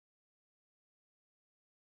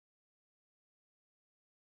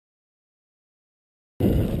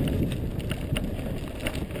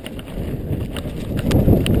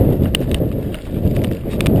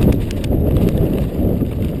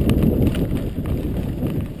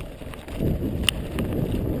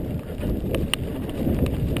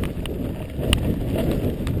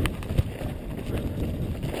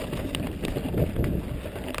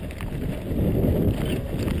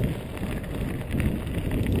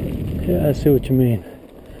Yeah, I see what you mean.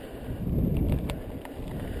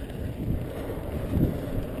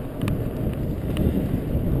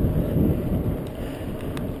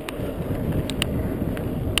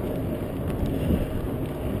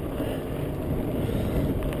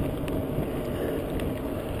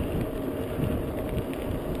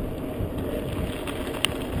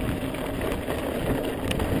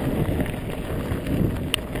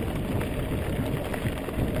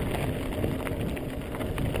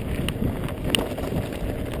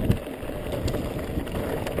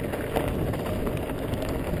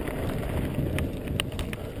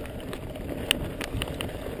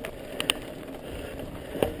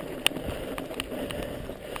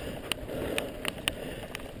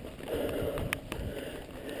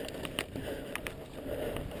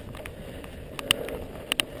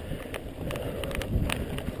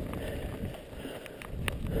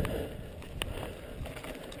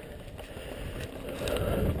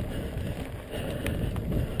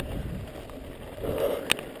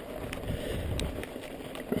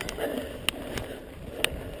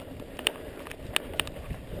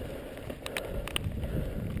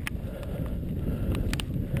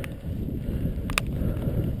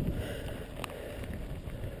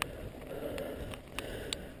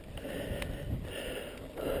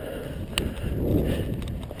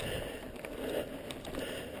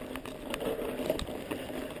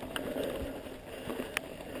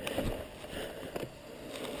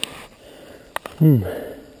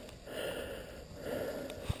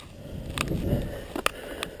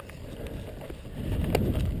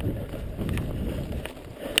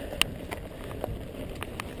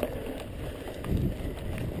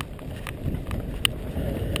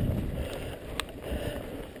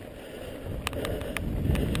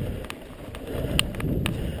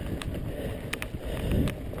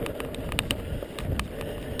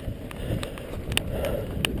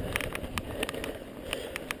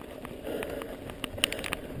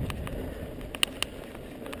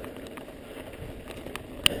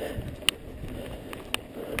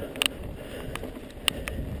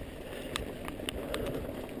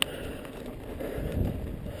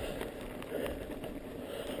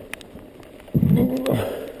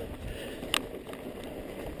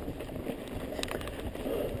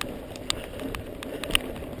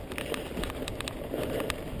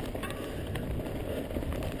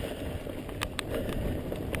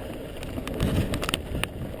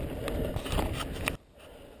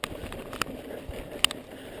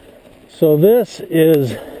 So this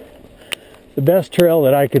is the best trail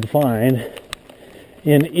that I could find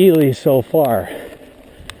in Ely so far.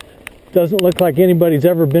 Doesn't look like anybody's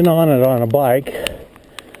ever been on it on a bike.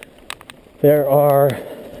 There are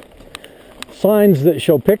signs that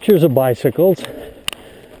show pictures of bicycles,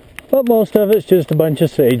 but most of it's just a bunch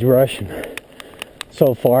of sagebrush. And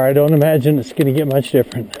so far, I don't imagine it's going to get much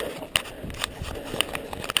different.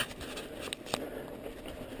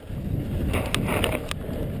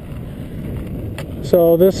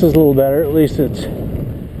 So this is a little better, at least it's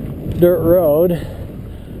dirt road,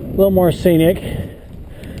 a little more scenic.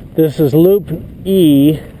 This is Loop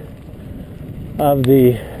E of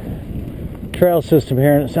the trail system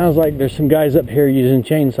here, and it sounds like there's some guys up here using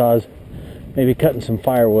chainsaws, maybe cutting some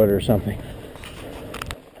firewood or something.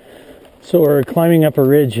 So we're climbing up a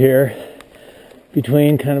ridge here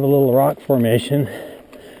between kind of a little rock formation.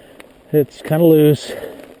 It's kind of loose,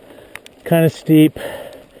 kind of steep,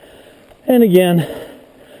 and again,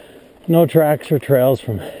 no tracks or trails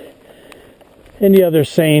from any other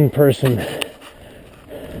sane person.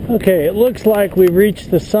 Okay, it looks like we've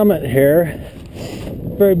reached the summit here.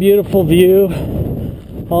 Very beautiful view.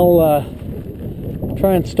 I'll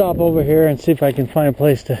try and stop over here and see if I can find a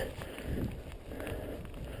place to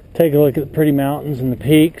take a look at the pretty mountains and the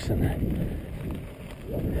peaks. And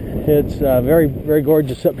it's very, very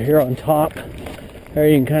gorgeous up here on top. There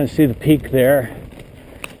you can kind of see the peak there.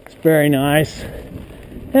 It's very nice.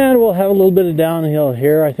 And we'll have a little bit of downhill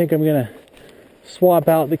here. I think I'm going to swap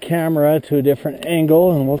out the camera to a different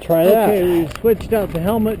angle and we'll try that. Okay, we've switched out the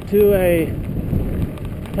helmet to a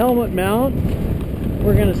helmet mount.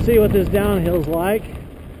 We're going to see what this downhill's like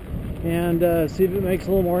and see if it makes a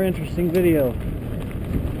little more interesting video.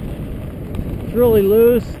 It's really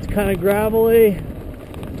loose, it's kind of gravelly,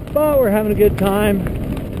 but we're having a good time.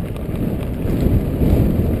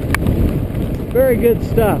 Very good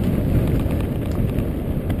stuff.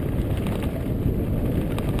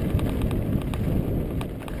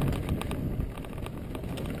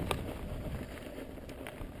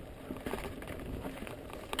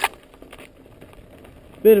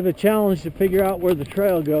 Bit of a challenge to figure out where the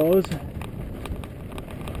trail goes,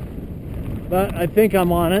 but I think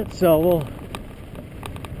I'm on it, so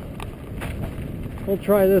we'll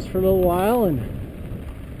try this for a little while and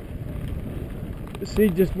see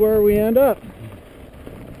just where we end up.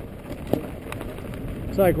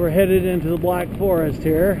 Looks like we're headed into the Black Forest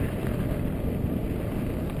here.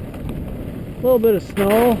 A little bit of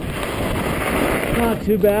snow, not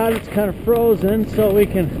too bad. It's kind of frozen, so we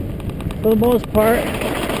can, for the most part,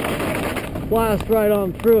 blast right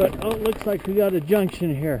on through it. Oh, it looks like we got a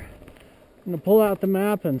junction here. I'm gonna pull out the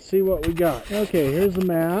map and see what we got. Okay, here's the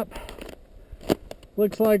map.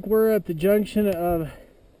 Looks like we're at the junction of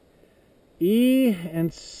E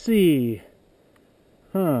and C.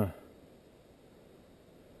 Huh.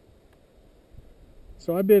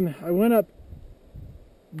 So I went up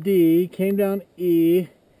D, came down E,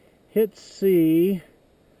 hit C.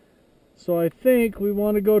 So I think we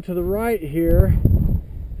want to go to the right here,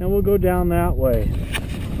 and we'll go down that way.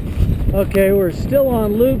 Okay, we're still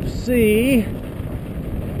on Loop C.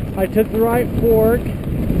 I took the right fork,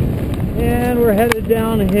 and we're headed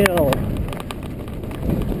downhill.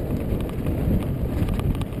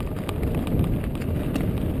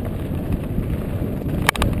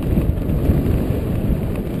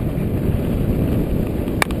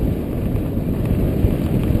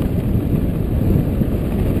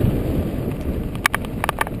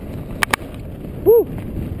 Whew!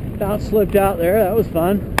 About slipped out there. That was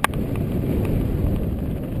fun.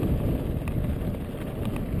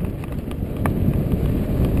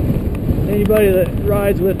 Anybody that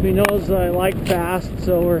rides with me knows that I like fast,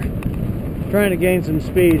 so we're trying to gain some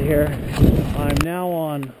speed here. I'm now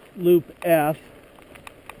on Loop F.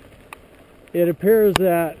 It appears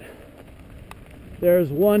that there's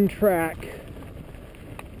one track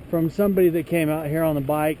from somebody that came out here on the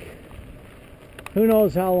bike. Who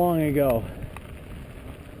knows how long ago?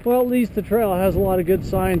 Well, at least the trail has a lot of good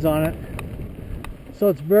signs on it. So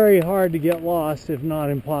it's very hard to get lost, if not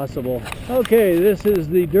impossible. Okay, this is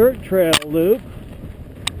the dirt trail loop.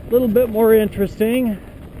 A little bit more interesting.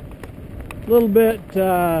 A little bit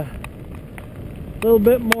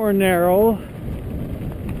more narrow.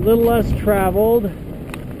 A little less traveled.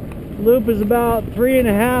 The loop is about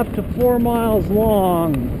 3.5 to 4 miles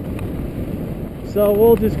long. So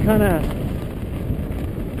we'll just kind of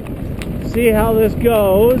see how this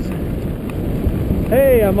goes.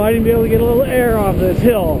 Hey, I might even be able to get a little air off this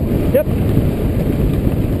hill. Yep.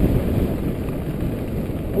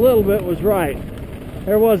 A little bit was right.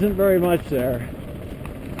 There wasn't very much there.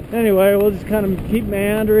 Anyway, we'll just kind of keep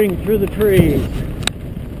meandering through the trees.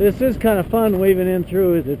 This is kind of fun weaving in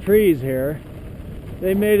through the trees here.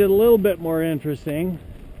 They made it a little bit more interesting.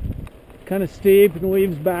 Kind of steep and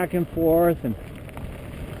weaves back and forth, and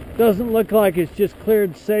doesn't look like it's just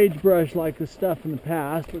cleared sagebrush like the stuff in the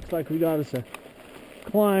past. Looks like we got us a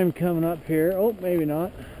climb coming up here. Oh, maybe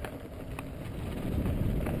not.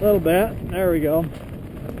 A little bit. There we go.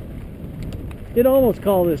 You'd almost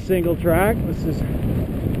call this single track. This is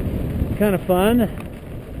kind of fun.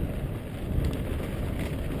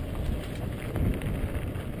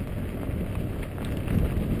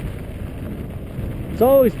 It's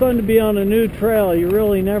always fun to be on a new trail. You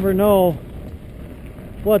really never know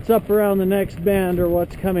what's up around the next bend or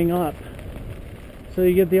what's coming up. So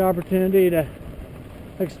you get the opportunity to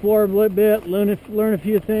explore a little bit, learn a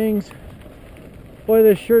few things. Boy,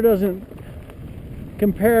 this sure doesn't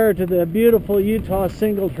compare to the beautiful Utah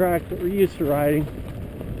single track that we're used to riding.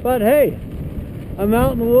 But hey, I'm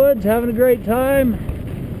out in the woods having a great time,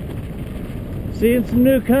 seeing some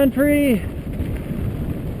new country,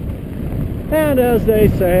 and as they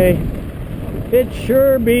say, it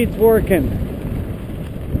sure beats working.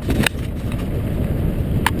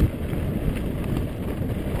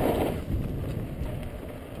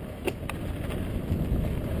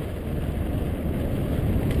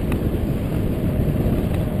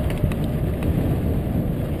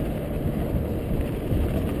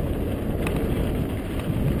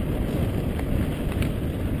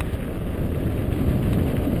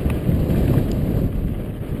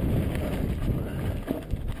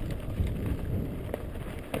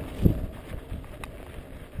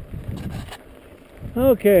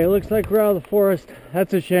 Okay, looks like we're out of the forest.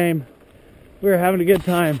 That's a shame. We were having a good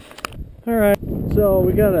time. Alright, so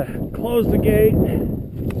we gotta close the gate,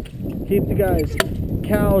 keep the guys'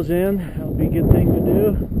 cows in. That'll be a good thing to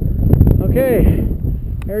do. Okay,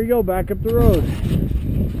 here you go, back up the road.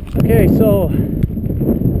 Okay, so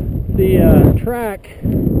the track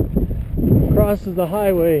crosses the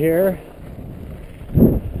highway here.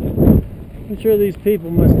 I'm sure these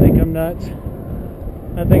people must think I'm nuts.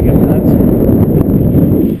 I think I'm nuts.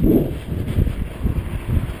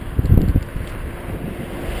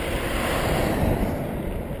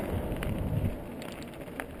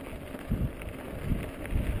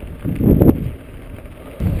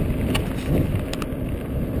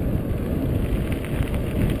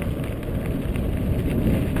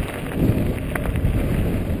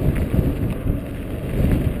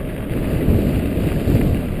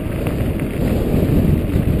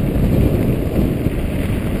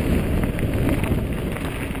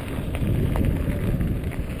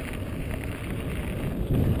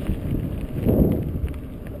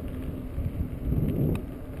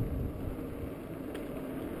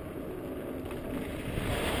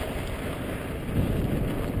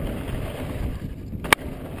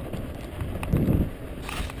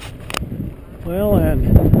 Well,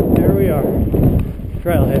 and there we are,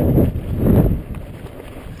 trailhead.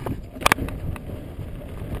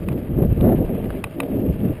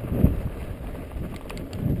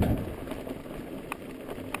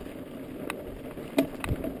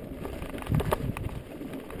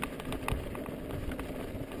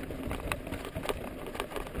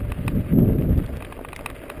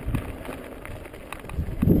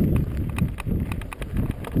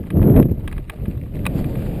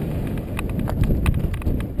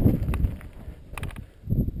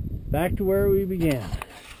 Back to where we began.